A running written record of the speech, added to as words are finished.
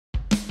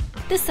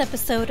This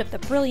episode of the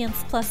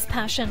Brilliance Plus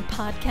Passion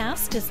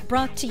podcast is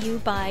brought to you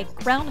by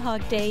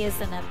Groundhog Day is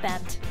an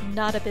event,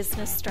 not a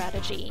business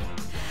strategy.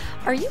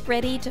 Are you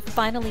ready to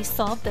finally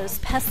solve those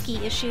pesky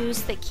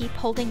issues that keep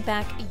holding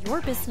back your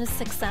business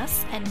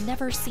success and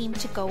never seem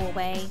to go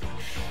away?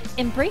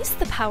 Embrace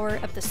the power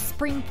of the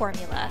spring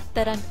formula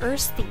that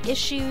unearths the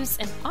issues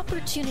and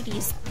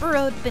opportunities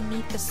burrowed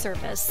beneath the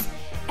surface,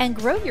 and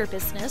grow your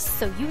business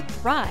so you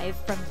thrive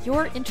from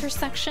your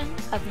intersection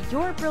of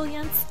your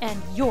brilliance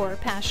and your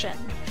passion.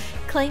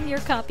 Claim your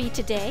copy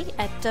today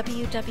at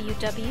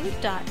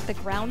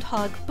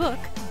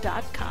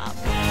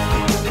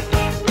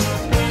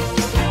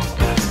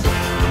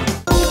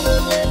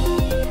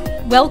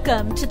www.thegroundhogbook.com.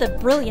 Welcome to the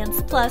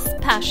Brilliance Plus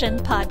Passion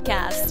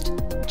podcast.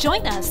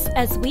 Join us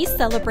as we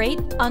celebrate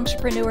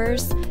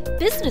entrepreneurs,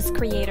 business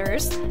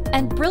creators,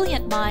 and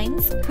brilliant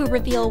minds who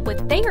reveal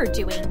what they are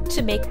doing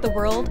to make the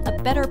world a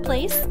better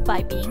place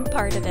by being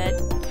part of it.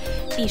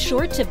 Be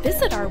sure to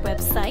visit our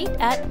website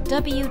at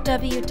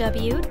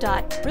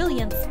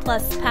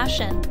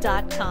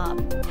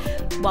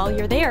www.brilliancepluspassion.com. While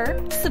you're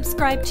there,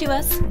 subscribe to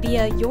us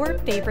via your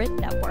favorite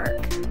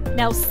network.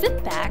 Now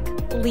sit back,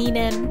 lean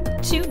in,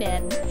 tune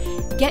in,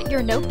 get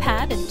your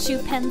notepad and 2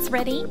 pens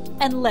ready,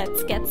 and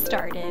let's get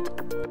started.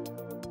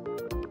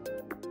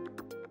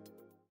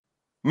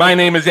 My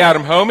name is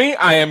Adam Homey.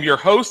 I am your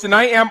host, and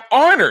I am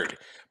honored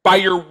by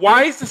your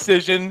wise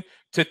decision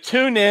to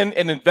tune in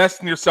and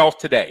invest in yourself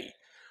today.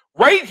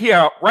 Right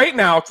here, right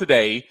now,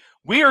 today,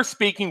 we are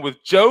speaking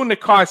with Joe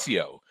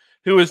Nicassio,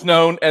 who is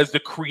known as the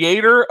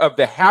creator of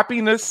the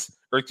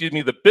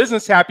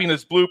Business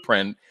Happiness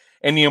Blueprint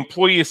and the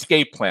Employee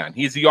Escape Plan.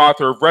 He's the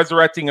author of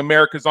Resurrecting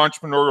America's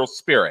Entrepreneurial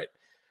Spirit.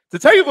 To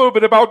tell you a little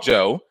bit about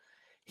Joe,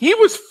 he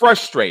was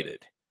frustrated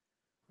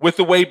with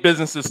the way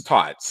business is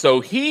taught. So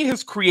he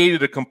has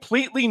created a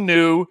completely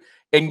new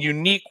and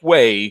unique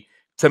way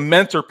to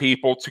mentor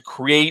people to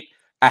create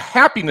a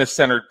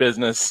happiness-centered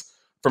business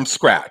from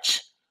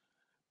scratch.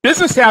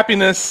 Business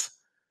happiness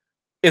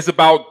is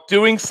about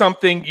doing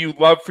something you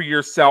love for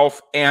yourself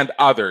and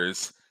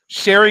others,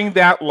 sharing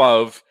that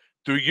love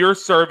through your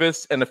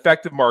service and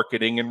effective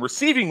marketing, and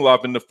receiving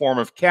love in the form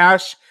of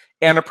cash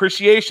and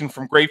appreciation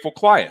from grateful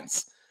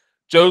clients.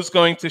 Joe's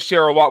going to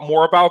share a lot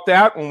more about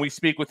that when we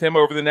speak with him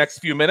over the next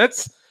few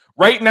minutes.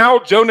 Right now,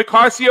 Joe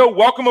Nicassio,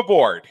 welcome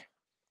aboard.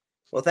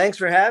 Well, thanks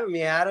for having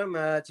me, Adam.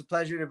 It's a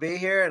pleasure to be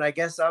here. And I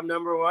guess I'm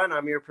number one.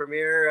 I'm your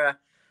premier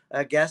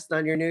guest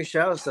on your new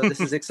show. So this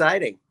is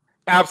exciting.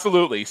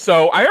 Absolutely.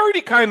 So I already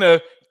kind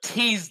of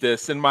teased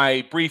this in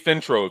my brief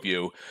intro of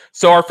you.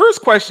 So our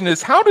first question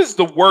is, how does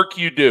the work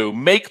you do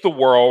make the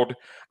world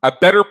a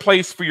better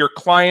place for your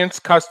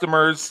clients,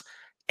 customers,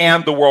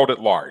 and the world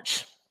at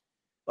large?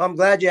 Well, I'm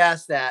glad you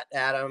asked that,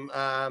 Adam.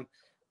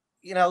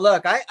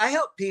 Look, I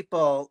help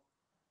people.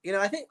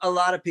 I think a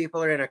lot of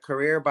people are in a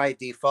career by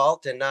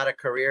default and not a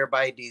career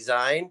by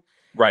design.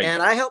 Right.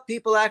 And I help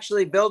people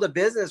actually build a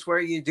business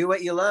where you do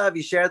what you love.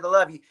 You share the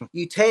love.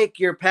 You take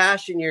your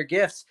passion, your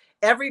gifts.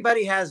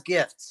 Everybody has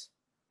gifts.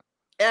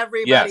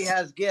 Everybody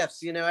has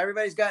gifts.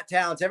 Everybody's got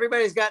talents.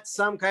 Everybody's got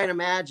some kind of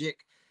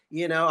magic.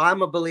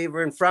 I'm a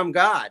believer in from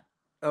God.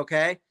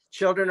 Okay.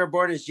 Children are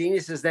born as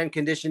geniuses, then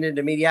conditioned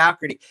into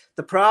mediocrity.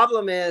 The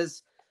problem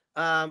is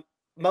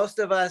most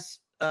of us,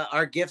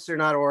 our gifts are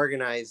not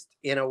organized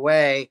in a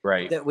way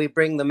that we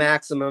bring the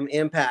maximum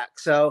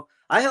impact. So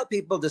I help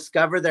people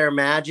discover their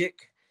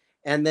magic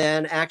and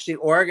then actually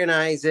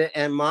organize it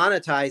and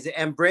monetize it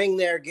and bring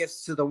their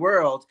gifts to the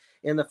world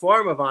in the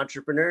form of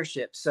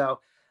entrepreneurship.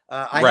 So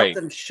I help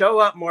them show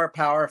up more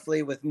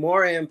powerfully with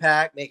more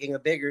impact, making a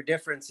bigger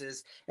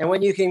differences. And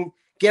when you can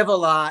give a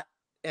lot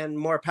and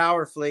more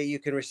powerfully, you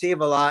can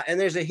receive a lot. And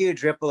there's a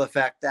huge ripple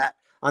effect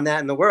on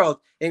that in the world,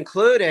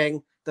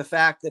 including the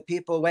fact that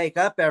people wake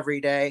up every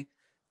day.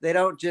 They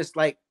don't just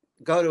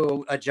go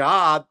to a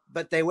job,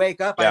 but they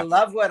wake up. Yeah. I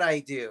love what I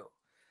do.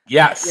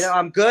 Yes.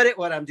 I'm good at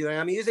what I'm doing.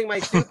 I'm using my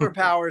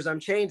superpowers. I'm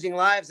changing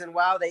lives. And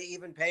wow, they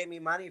even pay me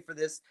money for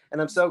this. And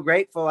I'm so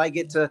grateful I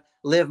get to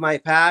live my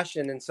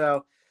passion. And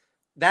so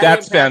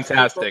that's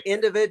fantastic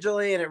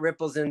individually, and it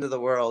ripples into the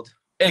world.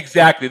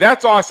 Exactly.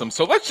 That's awesome.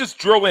 So let's just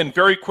drill in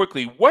very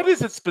quickly. What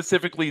is it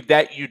specifically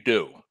that you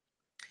do?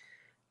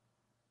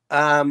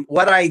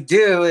 What I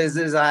do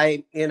is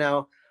I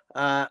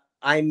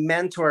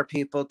mentor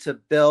people to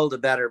build a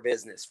better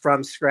business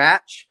from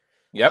scratch.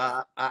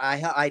 Yep.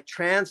 I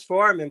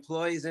transform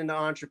employees into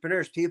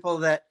entrepreneurs, people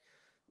that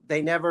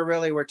they never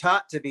really were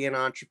taught to be an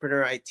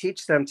entrepreneur. I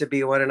teach them to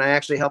be one, and I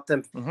actually help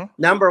them. Mm-hmm.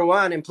 Number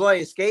one, Employee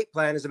Escape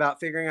Plan is about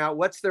figuring out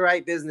what's the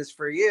right business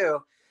for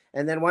you.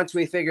 And then once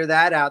we figure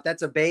that out,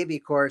 that's a baby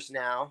course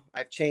now.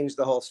 I've changed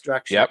the whole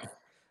structure. Yep.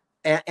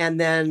 And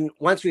then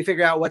once we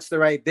figure out what's the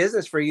right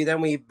business for you, then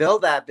we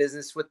build that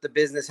business with the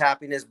Business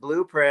Happiness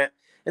Blueprint.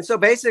 And so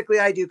basically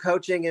I do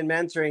coaching and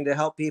mentoring to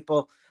help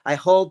people. I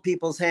hold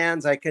people's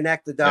hands, I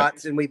connect the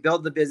dots, and we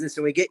build the business,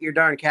 and we get your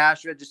darn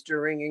cash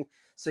register ringing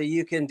so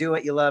you can do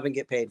what you love and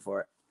get paid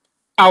for it.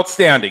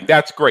 Outstanding.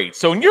 That's great.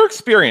 So in your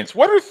experience,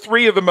 what are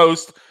 3 of the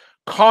most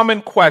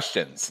common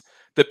questions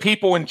that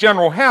people in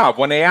general have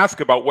when they ask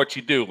about what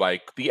you do,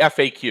 like the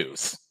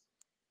FAQs?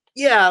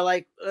 Yeah,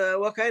 like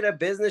what kind of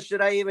business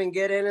should I even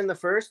get in the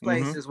first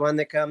place is one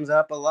that comes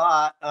up a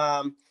lot.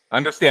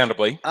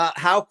 Understandably.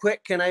 How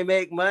quick can I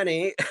make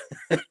money?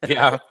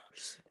 Yeah.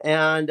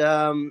 And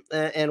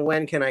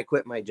when can I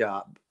quit my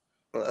job?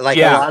 Like a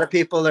Yeah. lot of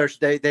people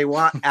they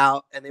want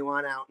out, and they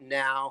want out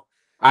now.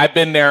 I've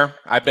been there.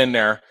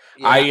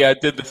 Yeah. I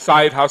did the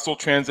side hustle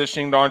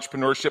transitioning to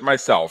entrepreneurship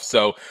myself.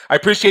 So I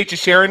appreciate you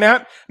sharing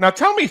that. Now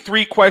tell me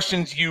 3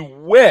 questions you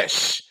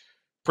wish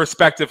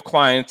prospective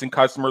clients and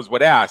customers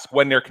would ask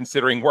when they're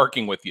considering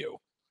working with you.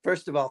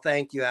 First of all,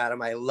 thank you,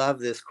 Adam. I love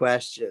this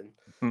question.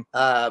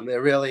 Mhm.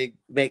 It really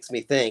makes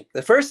me think.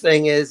 The first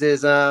thing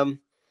is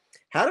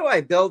how do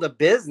I build a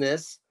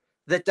business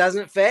that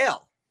doesn't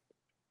fail?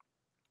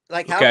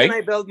 Like, how can Okay.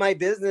 I build my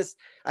business?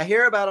 I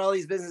hear about all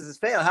these businesses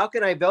fail. How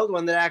can I build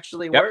one that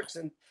actually Yep. works?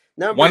 And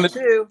number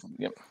 2,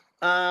 Yep.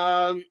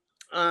 um,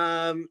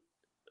 um,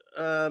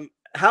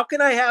 how can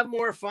I have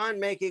more fun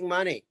making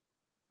money?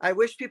 I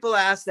wish people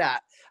ask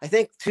that. I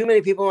think too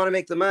many people want to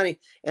make the money.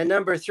 And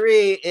number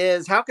 3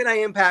 is, how can I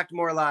impact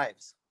more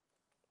lives?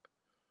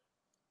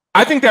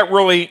 I think that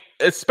really,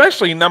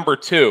 especially number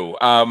 2,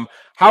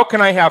 how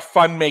can I have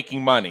fun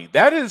making money?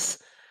 That is,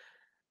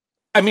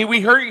 I mean,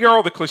 we hear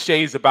all the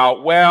cliches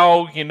about,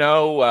 well,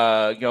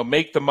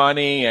 make the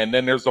money, and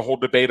then there's the whole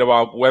debate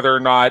about whether or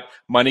not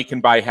money can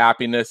buy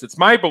happiness. It's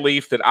my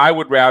belief that I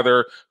would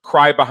rather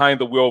cry behind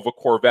the wheel of a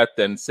Corvette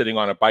than sitting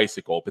on a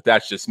bicycle, but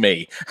that's just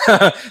me.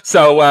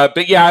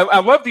 But yeah, I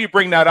love that you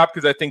bring that up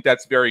because I think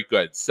that's very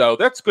good. So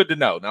that's good to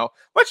know. Now,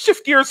 let's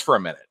shift gears for a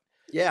minute.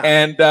 Yeah.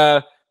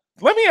 And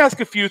let me ask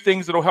a few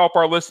things that'll help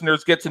our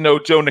listeners get to know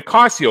Joe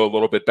Nicassio a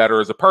little bit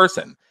better as a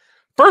person.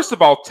 First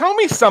of all, tell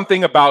me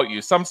something about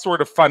you, some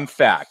sort of fun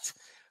fact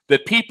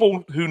that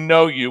people who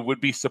know you would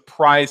be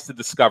surprised to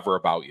discover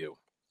about you.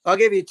 I'll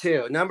give you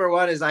 2. Number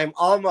 1 is I'm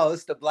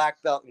almost a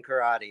black belt in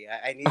karate.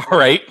 I need All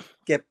right.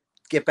 to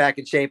get back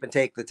in shape and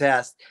take the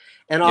test.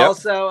 And Yep.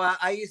 also,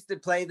 I used to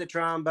play the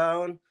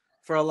trombone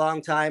for a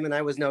long time, and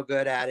I was no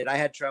good at it. I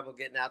had trouble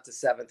getting out to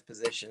 7th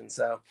position.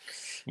 So,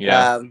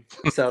 yeah.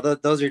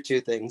 Those are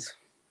 2 things.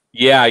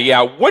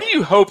 Yeah. What do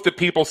you hope that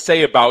people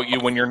say about you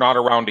when you're not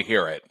around to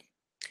hear it?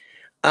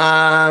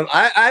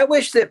 I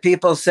wish that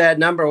people said,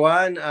 number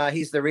 1,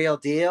 he's the real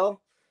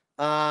deal.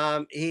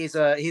 He's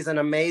an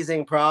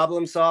amazing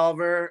problem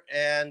solver,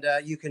 and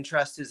you can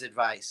trust his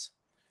advice.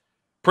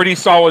 Pretty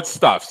solid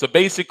stuff. So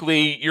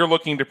basically, you're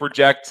looking to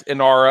project an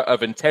aura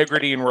of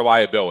integrity and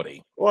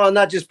reliability. Well,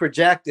 not just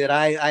project it.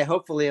 I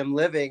hopefully am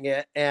living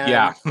it,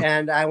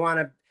 and I want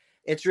to.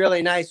 It's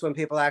really nice when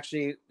people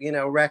actually,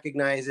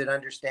 recognize it,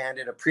 understand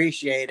it,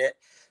 appreciate it.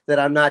 That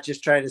I'm not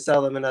just trying to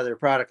sell them another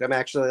product. I'm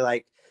actually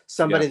like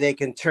somebody they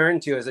can turn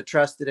to as a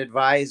trusted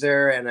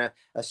advisor and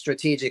a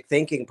strategic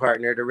thinking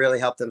partner to really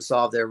help them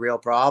solve their real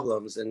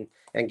problems and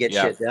get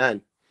shit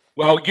done.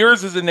 Well,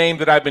 yours is a name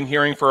that I've been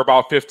hearing for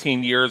about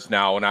 15 years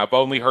now, and I've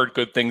only heard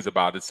good things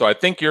about it. So I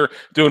think you're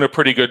doing a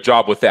pretty good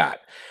job with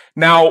that.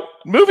 Now,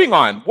 moving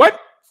on,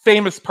 what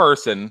famous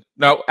person,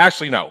 no,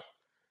 actually, no.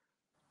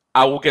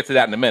 I will get to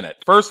that in a minute.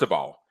 First of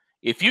all,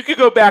 if you could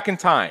go back in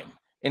time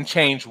and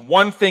change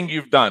one thing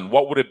you've done,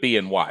 what would it be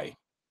and why?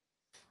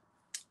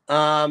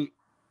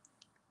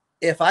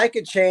 If I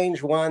could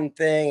change one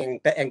thing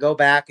and go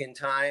back in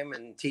time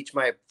and teach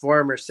my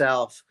former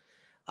self,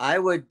 I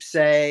would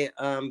say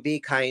be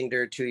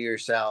kinder to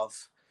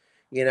yourself.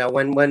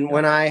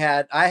 When I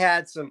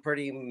had some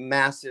pretty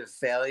massive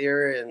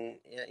failure in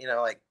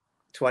like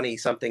 20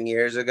 something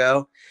years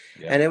ago,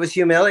 and it was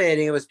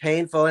humiliating. It was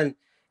painful,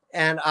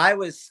 and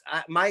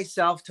my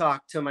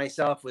self-talk to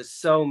myself was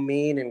so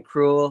mean and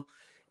cruel.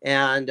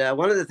 And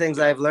one of the things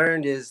I've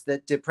learned is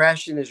that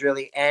depression is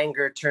really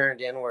anger turned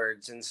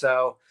inwards. And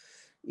so,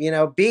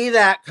 be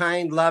that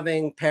kind,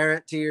 loving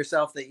parent to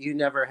yourself that you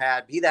never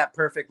had. Be that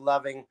perfect,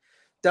 loving.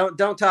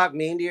 Don't talk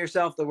mean to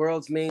yourself. The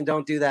world's mean.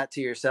 Don't do that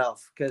to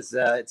yourself, because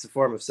it's a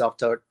form of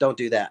self-torture. Don't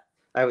do that.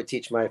 I would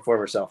teach my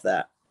former self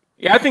that.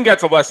 Yeah, I think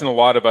that's a lesson a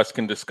lot of us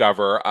can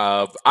discover.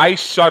 I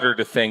shudder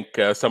to think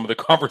some of the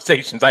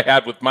conversations I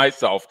had with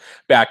myself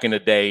back in the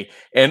day.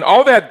 And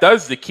all that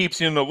does is it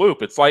keeps you in the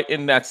loop. It's like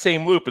in that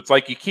same loop, it's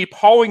like you keep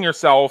hauling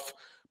yourself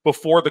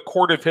before the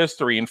court of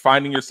history and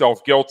finding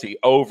yourself guilty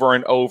over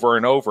and over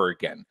and over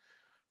again.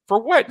 For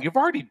what? You've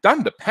already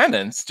done the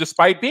penance just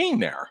by being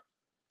there.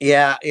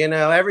 Yeah,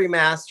 every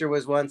master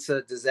was once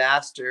a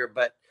disaster,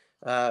 but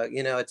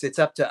it's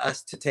up to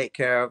us to take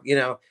care of.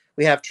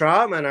 We have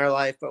trauma in our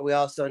life, but we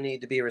also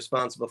need to be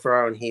responsible for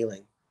our own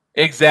healing.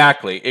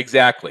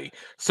 Exactly.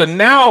 So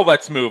now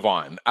let's move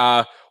on.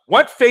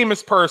 What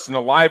famous person,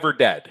 alive or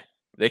dead,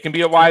 they can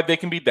be alive, they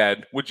can be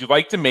dead, would you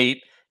like to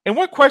meet? And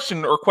what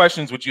question or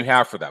questions would you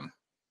have for them?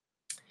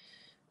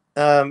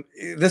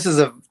 This is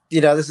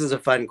a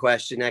fun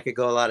question. I could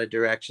go a lot of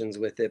directions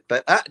with it,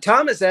 but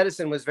Thomas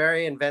Edison was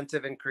very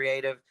inventive and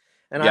creative,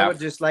 and I would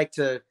just like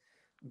to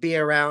be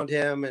around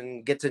him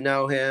and get to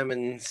know him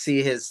and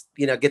see his,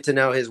 get to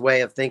know his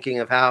way of thinking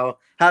of how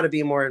to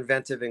be more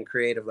inventive and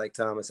creative like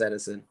Thomas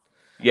Edison.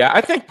 Yeah,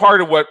 I think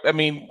part of what, I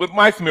mean, with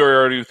my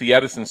familiarity with the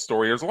Edison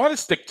story, there's a lot of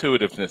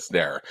stick-to-itiveness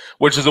there,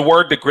 which is a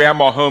word that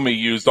Grandma Homie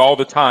used all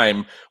the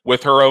time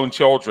with her own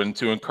children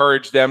to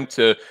encourage them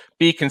to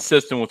be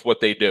consistent with what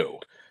they do.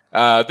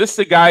 This is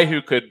a guy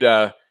who could,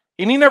 and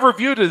he never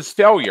viewed it as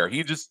failure.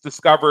 He just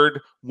discovered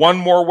one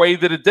more way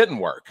that it didn't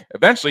work.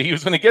 Eventually, he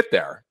was going to get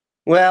there.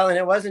 Well, and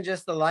it wasn't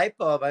just the light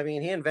bulb. I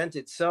mean, he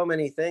invented so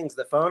many things,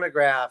 the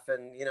phonograph,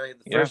 and, the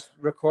first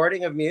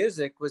recording of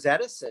music was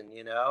Edison,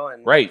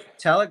 and right.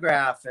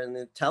 telegraph and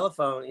the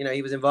telephone,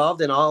 he was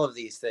involved in all of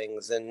these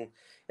things. And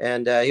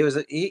he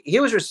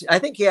was, I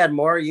think he had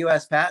more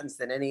US patents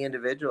than any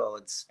individual.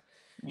 It's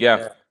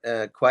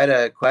quite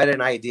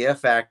an idea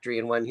factory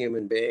in one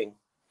human being.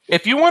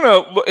 If you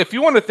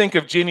want to think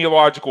of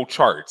genealogical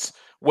charts,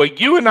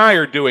 what you and I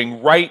are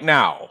doing right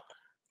now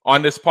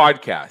on this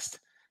podcast,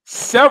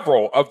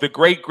 several of the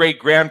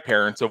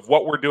great-great-grandparents of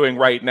what we're doing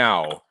right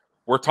now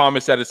were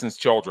Thomas Edison's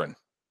children.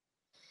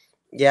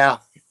 Yeah.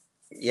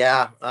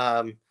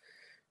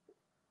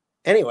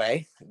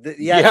 Anyway,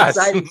 yes.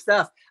 Exciting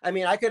stuff. I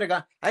mean, I could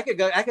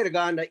have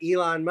gone to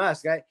Elon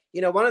Musk.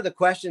 One of the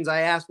questions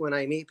I ask when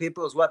I meet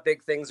people is, what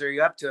big things are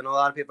you up to? And a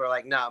lot of people are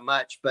like, not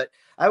much, but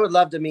I would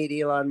love to meet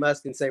Elon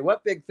Musk and say,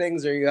 what big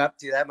things are you up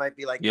to? That might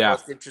be like the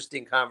most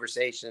interesting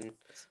conversation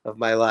of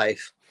my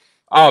life.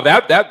 Oh,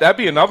 that'd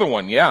be another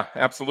one. Yeah,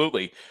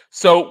 absolutely.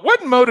 So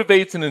what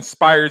motivates and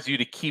inspires you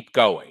to keep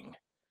going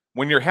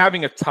when you're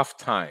having a tough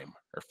time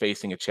or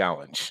facing a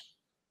challenge?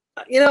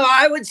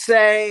 I would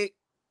say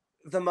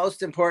the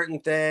most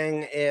important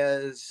thing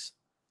is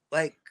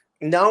like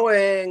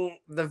knowing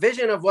the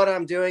vision of what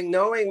I'm doing,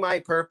 knowing my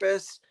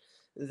purpose,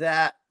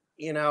 that,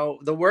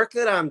 the work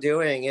that I'm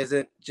doing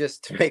isn't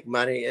just to make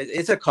money.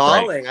 It's a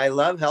calling. Right. I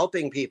love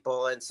helping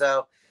people. And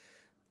so,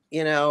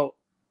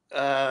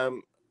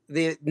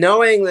 the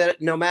knowing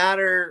that no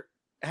matter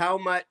how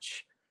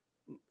much,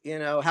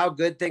 how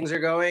good things are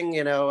going,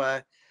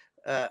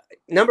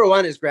 number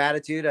one is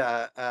gratitude.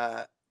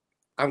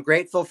 I'm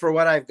grateful for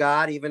what I've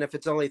got, even if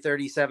it's only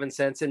 37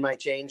 cents in my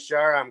change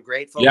jar. I'm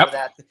grateful for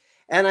that.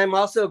 And I'm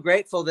also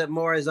grateful that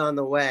more is on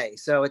the way.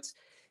 So it's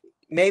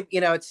maybe,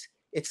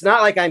 it's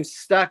not like I'm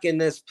stuck in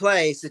this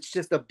place. It's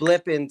just a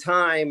blip in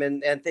time,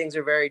 and things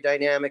are very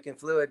dynamic and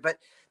fluid. But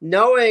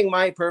knowing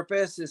my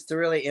purpose is to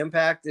really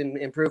impact and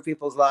improve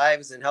people's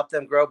lives and help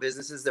them grow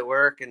businesses that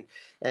work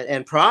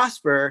and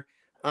prosper,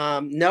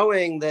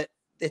 knowing that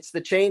it's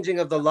the changing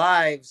of the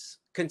lives,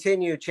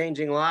 continue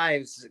changing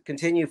lives,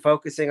 continue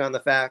focusing on the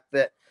fact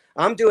that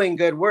I'm doing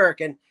good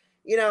work. And,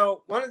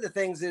 one of the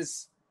things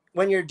is,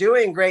 when you're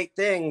doing great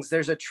things,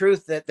 there's a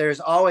truth that there's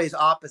always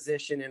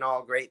opposition in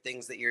all great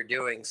things that you're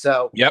doing.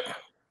 So,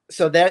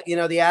 so that,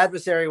 the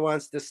adversary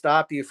wants to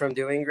stop you from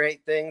doing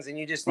great things. And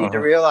you just need to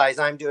realize,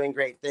 I'm doing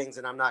great things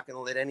and I'm not going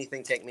to let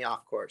anything take me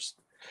off course.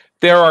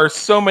 There are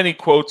so many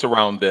quotes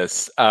around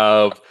this.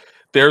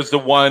 There's the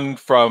one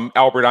from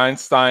Albert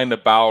Einstein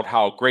about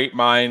how great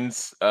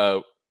minds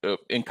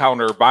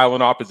encounter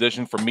violent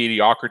opposition from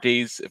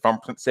mediocrities, if I'm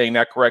saying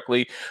that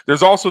correctly.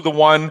 There's also the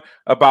one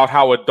about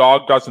how a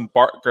dog doesn't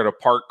bark at a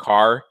parked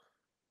car.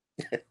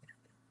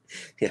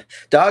 Yeah,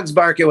 dogs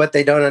bark at what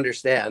they don't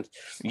understand.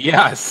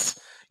 Yes.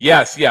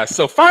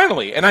 So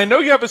finally, and I know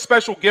you have a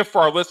special gift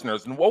for our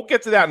listeners, and we'll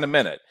get to that in a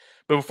minute.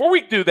 But before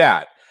we do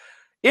that,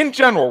 in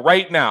general,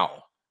 right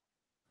now,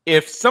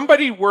 if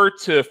somebody were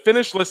to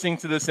finish listening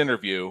to this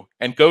interview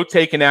and go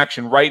take an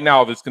action right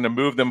now that's going to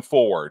move them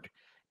forward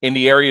in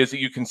the areas that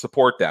you can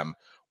support them,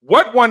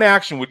 what one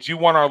action would you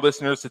want our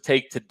listeners to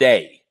take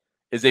today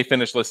as they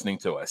finish listening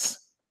to us?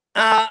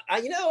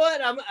 You know what?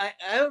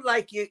 I would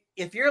like you,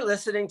 if you're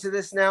listening to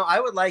this now, I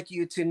would like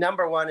you to,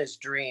 number one is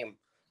dream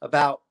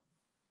about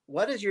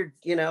what is your,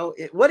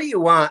 what do you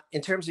want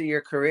in terms of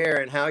your career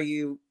and how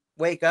you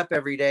wake up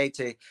every day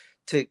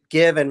to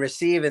give and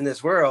receive in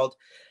this world.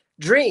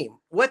 Dream.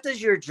 What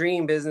does your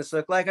dream business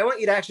look like? I want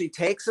you to actually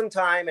take some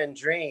time and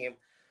dream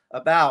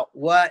about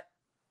what,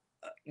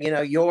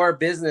 your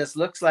business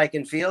looks like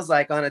and feels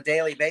like on a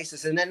daily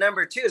basis. And then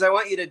number two is, I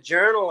want you to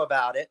journal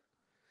about it.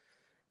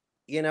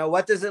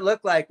 What does it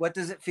look like? What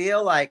does it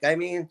feel like? I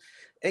mean,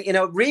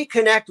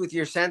 reconnect with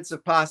your sense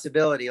of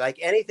possibility. Like,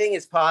 anything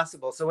is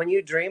possible. So when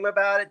you dream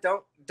about it,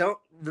 don't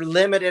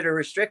limit it or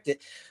restrict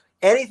it.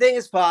 Anything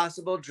is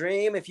possible.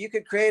 Dream. If you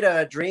could create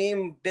a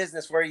dream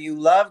business where you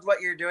loved what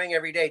you're doing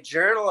every day,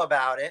 journal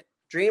about it,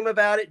 dream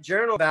about it,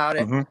 journal about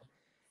it,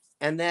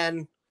 and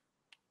then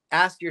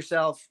ask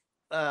yourself,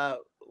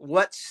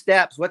 what's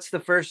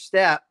the first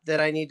step that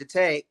I need to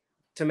take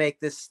to make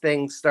this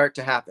thing start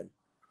to happen?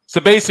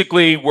 So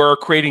basically, we're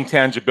creating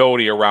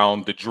tangibility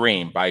around the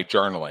dream by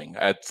journaling.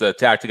 That's a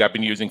tactic I've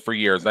been using for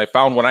years. And I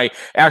found when I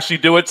actually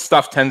do it,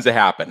 stuff tends to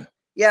happen.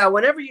 Yeah,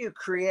 whenever you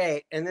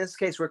create, in this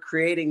case, we're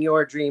creating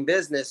your dream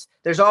business,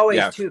 there's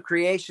always two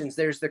creations.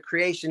 There's the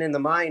creation in the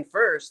mind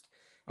first,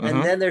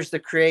 and then there's the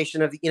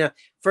creation of,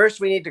 first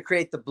we need to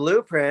create the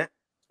blueprint,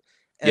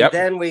 and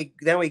then we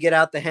get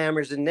out the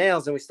hammers and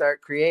nails and we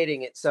start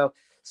creating it. So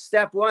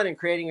step one in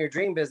creating your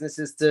dream business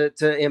is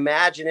to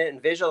imagine it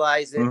and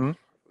visualize it,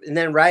 and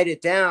then write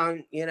it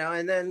down,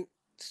 and then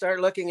start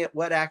looking at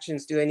what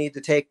actions do I need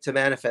to take to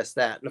manifest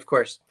that. And of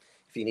course,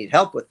 if you need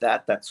help with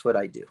that, that's what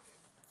I do.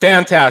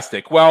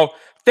 Fantastic. Well,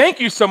 thank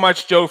you so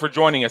much, Joe, for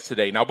joining us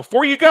today. Now,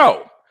 before you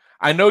go,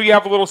 I know you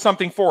have a little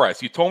something for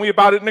us. You told me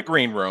about it in the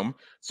green room.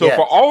 So Yes.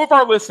 for all of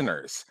our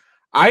listeners,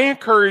 I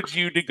encourage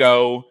you to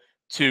go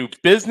to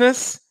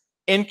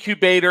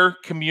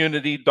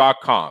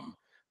businessincubatorcommunity.com.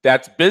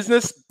 That's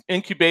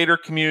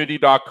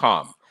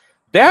businessincubatorcommunity.com.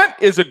 That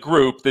is a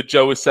group that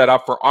Joe has set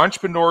up for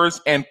entrepreneurs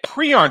and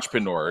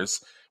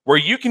pre-entrepreneurs where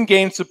you can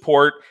gain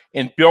support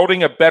in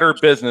building a better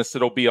business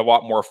that'll be a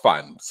lot more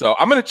fun. So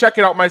I'm going to check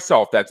it out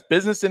myself. That's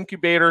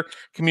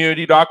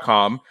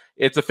businessincubatorcommunity.com.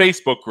 It's a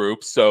Facebook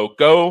group. So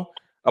go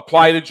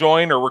apply to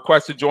join or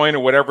request to join or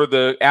whatever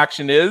the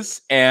action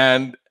is.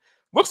 And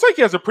looks like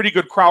he has a pretty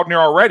good crowd in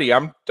there already.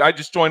 I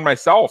just joined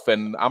myself,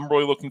 and I'm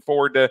really looking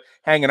forward to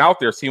hanging out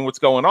there, seeing what's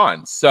going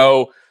on.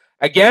 So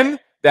again,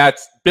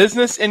 that's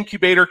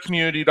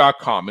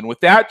businessincubatorcommunity.com. And with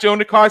that, Joe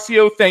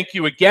Nicassio, thank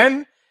you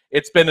again.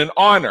 It's been an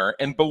honor,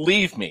 and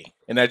believe me,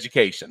 in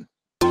education.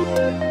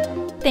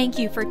 Thank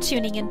you for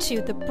tuning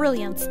into the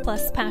Brilliance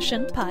plus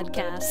Passion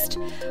podcast,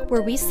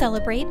 where we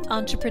celebrate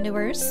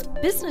entrepreneurs,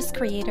 business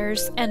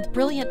creators, and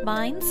brilliant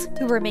minds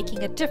who are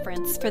making a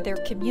difference for their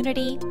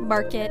community,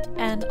 market,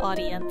 and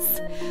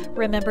audience.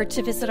 Remember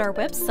to visit our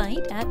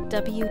website at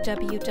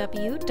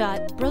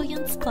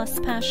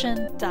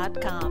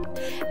www.brilliancepluspassion.com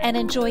and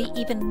enjoy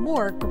even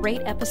more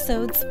great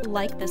episodes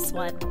like this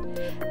one.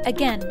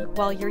 Again,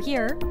 while you're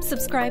here,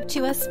 subscribe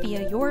to us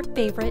via your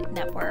favorite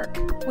network.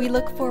 We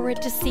look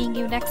forward to seeing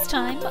you next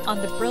time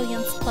on the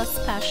Brilliance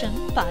plus Passion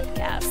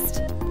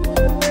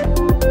podcast.